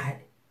God.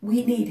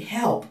 We need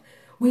help.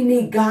 We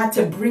need God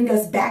to bring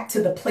us back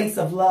to the place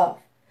of love.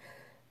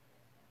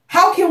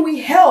 How can we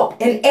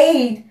help and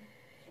aid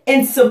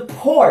and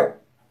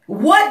support?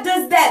 What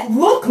does that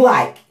look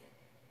like?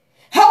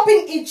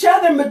 Helping each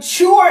other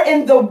mature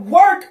in the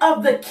work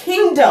of the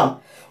kingdom.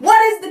 What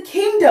is the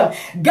kingdom?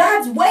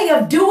 God's way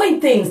of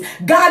doing things,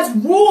 God's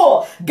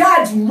rule,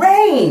 God's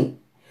reign.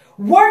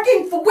 We're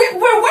working for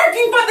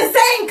the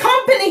same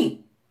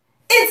company.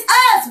 It's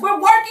us.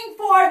 We're working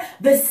for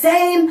the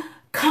same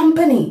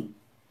company.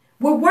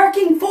 We're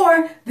working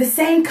for the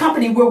same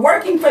company. We're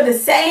working for the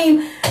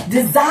same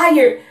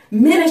desired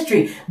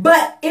ministry.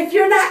 But if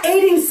you're not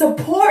aiding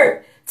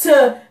support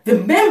to the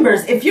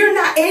members, if you're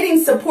not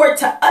aiding support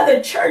to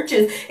other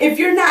churches, if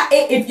you're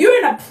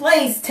in a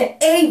place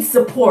to aid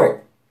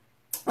support,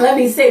 let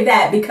me say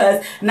that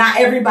because not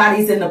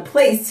everybody's in a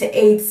place to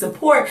aid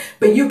support,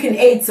 but you can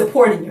aid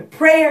support in your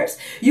prayers.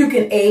 You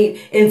can aid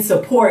in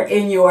support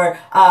in your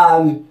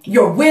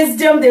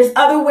wisdom. There's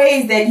other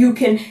ways that you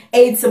can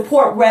aid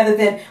support rather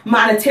than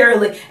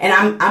monetarily. And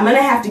I'm going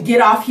to have to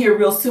get off here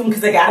real soon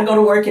because I got to go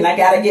to work and I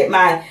got to get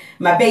my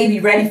baby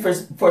ready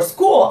for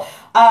school.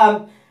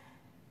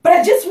 But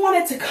I just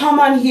wanted to come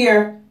on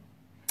here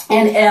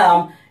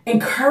and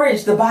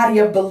encourage the body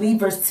of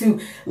believers to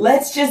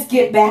let's just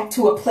get back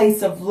to a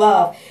place of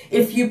love.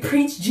 If you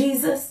preach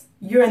Jesus,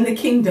 you're in the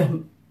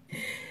kingdom.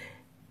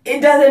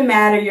 It doesn't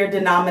matter your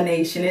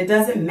denomination. It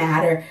doesn't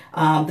matter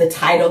the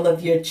title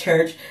of your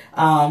church,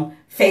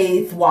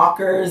 Faith,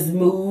 Walkers,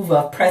 Move,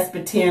 of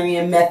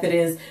Presbyterian,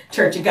 Methodist,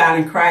 Church of God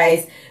in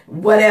Christ,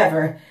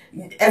 whatever.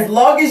 As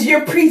long as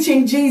you're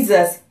preaching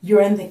Jesus,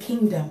 you're in the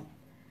kingdom.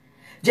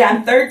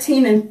 John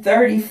 13 and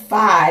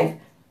 35.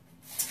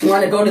 I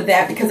want to go to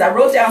that because I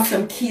wrote down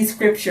some key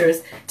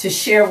scriptures to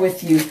share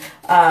with you.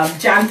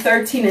 John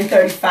 13 and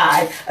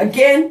 35.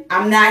 Again,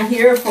 I'm not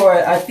here for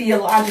a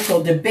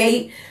theological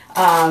debate.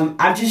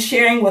 I'm just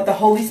sharing what the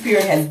Holy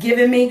Spirit has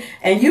given me.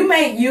 And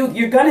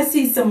you're going to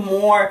see some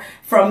more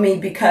from me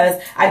because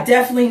I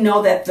definitely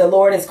know that the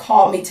Lord has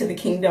called me to the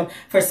kingdom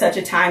for such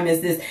a time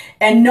as this.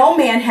 And no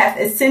man hath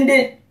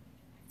ascended,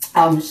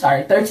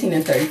 13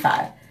 and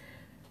 35.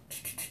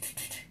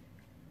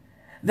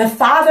 The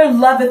Father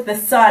loveth the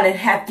Son and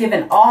hath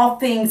given all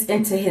things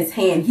into his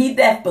hand. He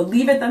that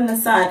believeth in the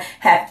Son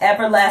hath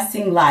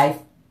everlasting life.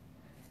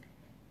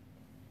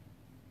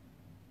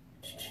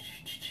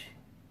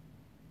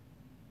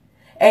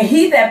 And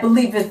he that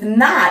believeth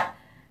not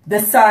the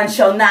Son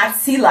shall not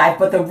see life,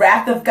 but the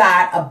wrath of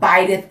God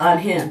abideth on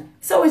him.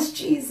 So it's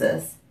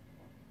Jesus.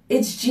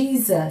 It's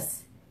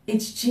Jesus.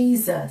 It's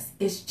Jesus.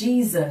 It's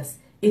Jesus.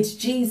 It's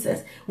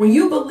Jesus. When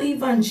you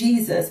believe on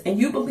Jesus and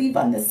you believe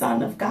on the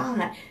Son of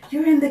God,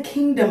 you're in the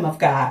kingdom of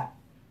God.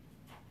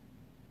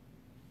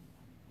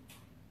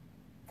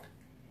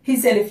 He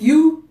said, if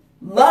you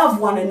love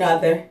one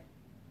another,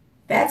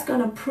 that's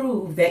going to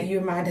prove that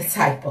you're my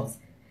disciples.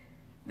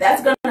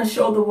 That's going to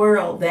show the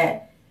world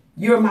that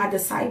you're my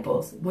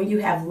disciples when you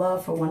have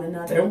love for one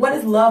another. And what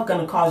is love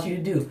going to cause you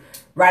to do?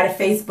 Write a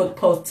Facebook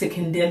post to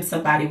condemn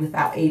somebody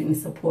without aid and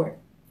support.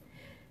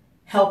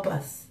 Help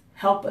us.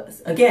 Help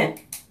us. Again,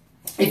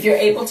 if you're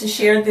able to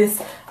share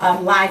this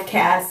live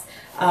cast,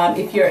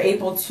 if you're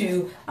able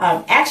to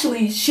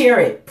actually share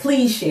it,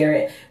 please share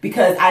it,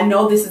 because I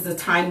know this is a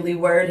timely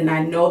word and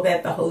I know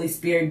that the Holy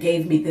Spirit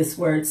gave me this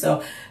word.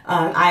 So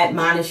I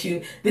admonish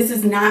you. This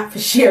is not for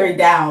Sherry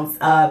Downs.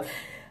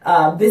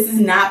 This is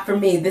not for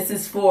me. This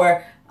is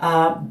for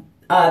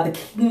the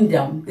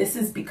kingdom. This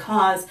is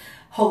because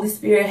Holy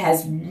Spirit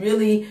has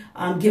really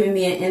given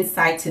me an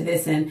insight to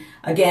this. And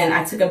again,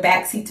 I took a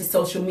backseat to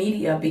social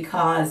media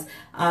because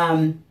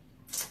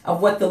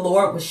of what the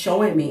Lord was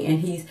showing me. And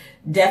he's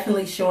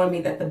definitely showing me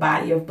that the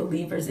body of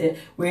believers,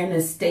 we're in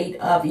a state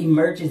of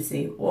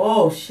emergency.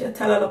 Oh,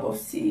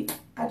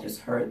 I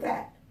just heard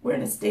that. We're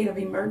in a state of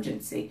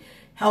emergency.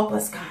 Help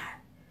us, God.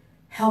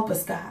 Help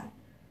us, God.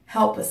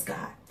 Help us,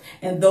 God.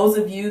 And those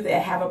of you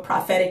that have a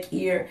prophetic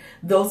ear,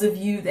 those of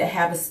you that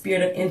have a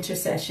spirit of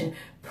intercession,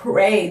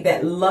 pray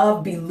that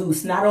love be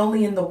loose, not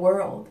only in the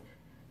world,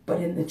 but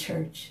in the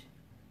church.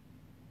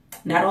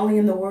 Not only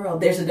in the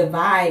world. There's a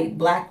divide,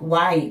 black,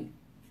 white,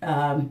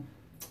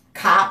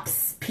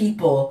 cops,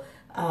 people,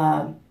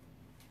 and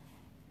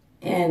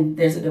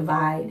there's a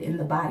divide in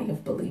the body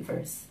of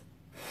believers.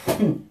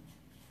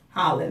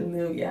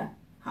 Hallelujah.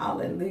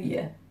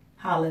 Hallelujah.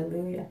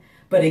 Hallelujah.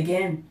 But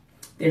again,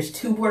 there's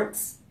two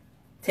works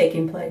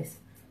taking place.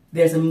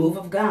 There's a move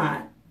of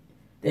God.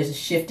 There's a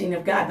shifting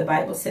of God. The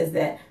Bible says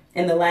that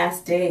in the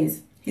last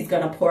days, he's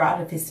going to pour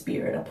out of his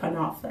spirit upon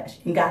all flesh.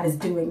 And God is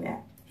doing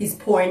that. He's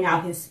pouring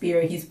out his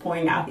spirit. He's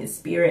pouring out his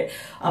spirit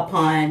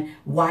upon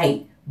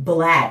white,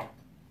 black.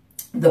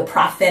 The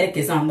prophetic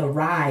is on the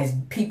rise.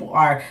 People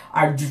are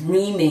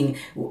dreaming.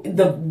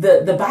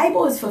 The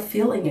Bible is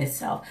fulfilling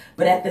itself.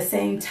 But at the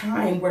same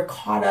time, we're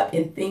caught up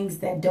in things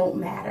that don't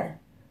matter.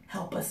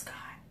 Help us, God.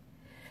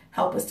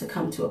 Help us to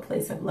come to a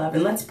place of love.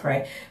 And let's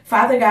pray.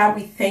 Father God,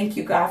 we thank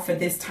you, God, for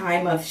this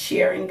time of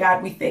sharing.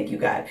 God, we thank you,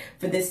 God,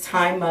 for this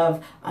time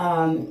of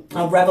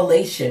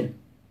revelation.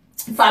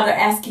 Father,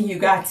 asking you,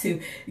 God,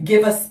 to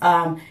give us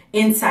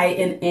insight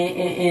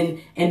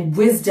and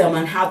wisdom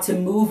on how to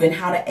move and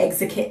how to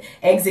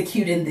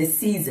execute in this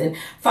season.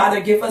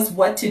 Father, give us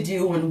what to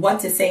do and what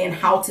to say and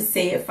how to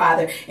say it,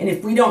 Father. And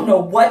if we don't know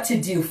what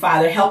to do,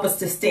 Father, help us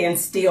to stand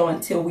still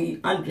until we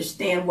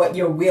understand what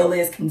your will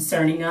is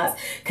concerning us,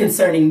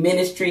 concerning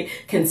ministry,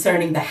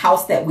 concerning the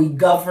house that we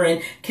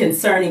govern,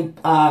 concerning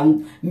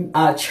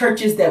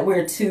churches that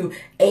we're to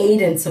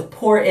aid and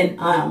support and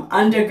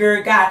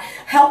undergird. God,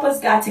 help us,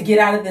 God, to get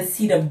out of the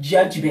seat of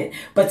judgment,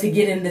 but to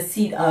get in the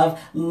seat of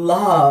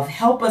love.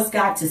 Help us,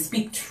 God, to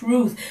speak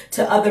truth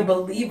to other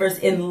believers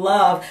in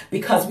love,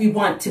 because we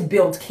want to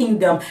build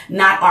kingdom,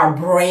 not our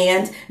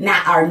brand,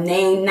 not our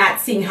name,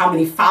 not seeing how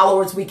many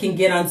followers we can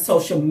get on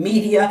social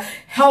media.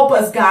 Help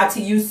us, God,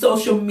 to use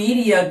social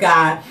media,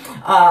 God,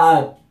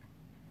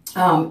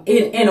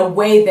 in a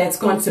way that's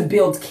going to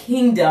build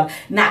kingdom,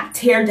 not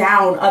tear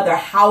down other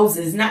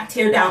houses, not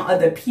tear down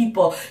other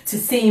people to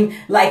seem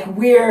like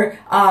we're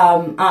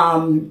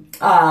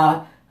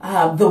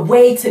the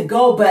way to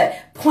go, but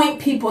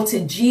point people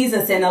to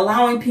Jesus and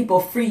allowing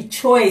people free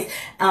choice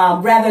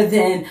rather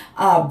than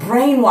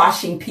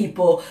brainwashing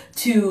people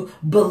to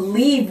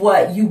believe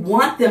what you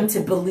want them to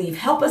believe.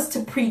 Help us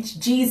to preach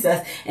Jesus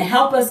and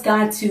help us,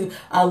 God, to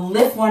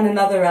lift one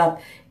another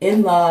up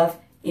in love,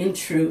 in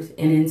truth,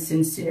 and in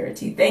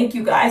sincerity. Thank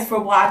you guys for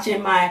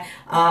watching my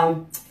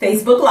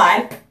Facebook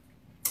Live.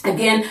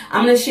 Again,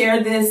 I'm going to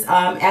share this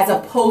as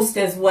a post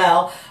as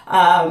well,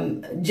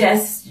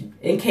 just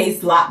in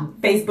case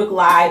Facebook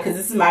Live, because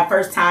this is my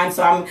first time,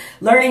 so I'm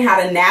learning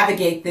how to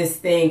navigate this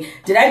thing.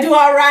 Did I do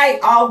all right?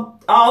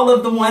 All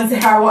of the ones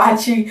that are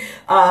watching,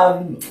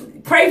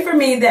 pray for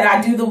me that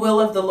I do the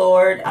will of the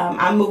Lord.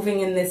 I'm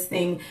moving in this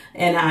thing,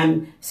 and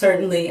I'm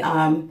certainly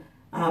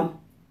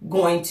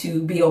going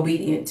to be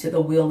obedient to the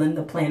will and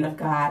the plan of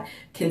God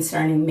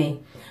concerning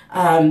me.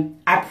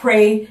 I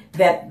pray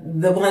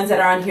that the ones that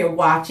are on here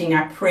watching,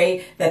 I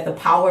pray that the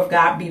power of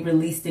God be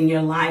released in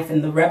your life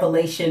and the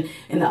revelation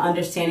and the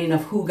understanding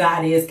of who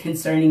God is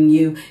concerning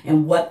you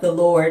and what the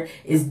Lord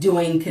is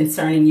doing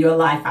concerning your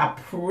life. I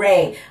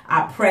pray.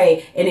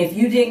 And if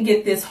you didn't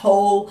get this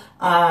whole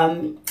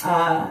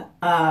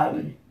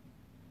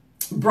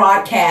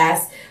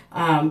broadcast,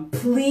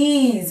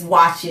 please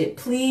watch it.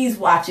 Please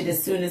watch it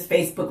as soon as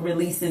Facebook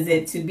releases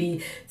it to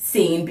be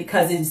seen,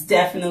 because it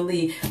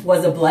definitely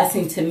was a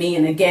blessing to me.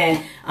 And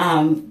again,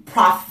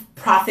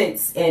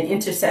 prophets and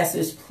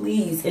intercessors,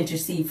 please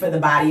intercede for the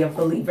body of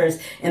believers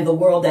and the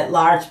world at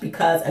large,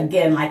 because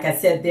again, like I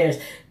said, there's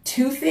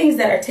two things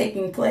that are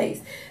taking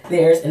place.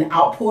 There's an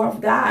outpour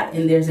of God,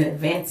 and there's an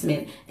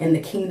advancement in the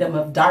kingdom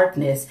of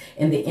darkness.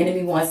 And the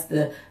enemy wants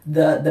the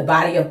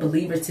body of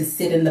believers to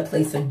sit in the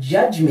place of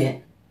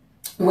judgment,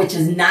 which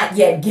is not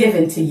yet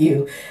given to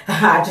you.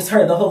 I just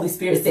heard the Holy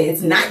Spirit say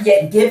it's not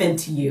yet given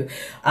to you.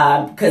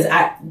 Because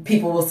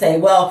people will say,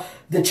 well,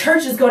 the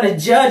church is going to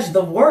judge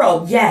the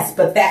world. Yes,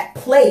 but that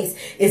place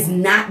is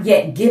not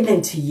yet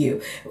given to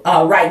you.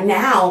 Right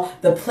now,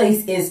 the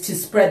place is to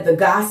spread the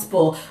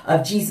gospel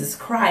of Jesus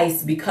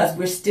Christ, because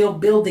we're still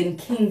building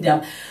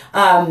kingdom.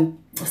 But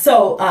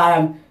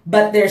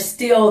there's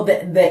still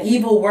the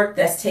evil work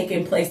that's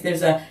taking place.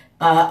 There's a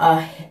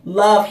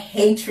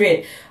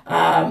love-hatred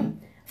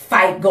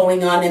fight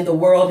going on in the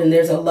world, and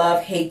there's a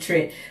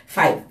love-hatred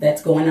fight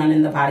that's going on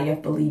in the body of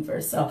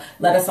believers. So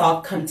let us all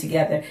come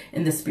together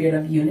in the spirit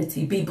of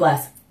unity. Be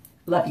blessed.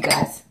 Love you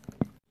guys.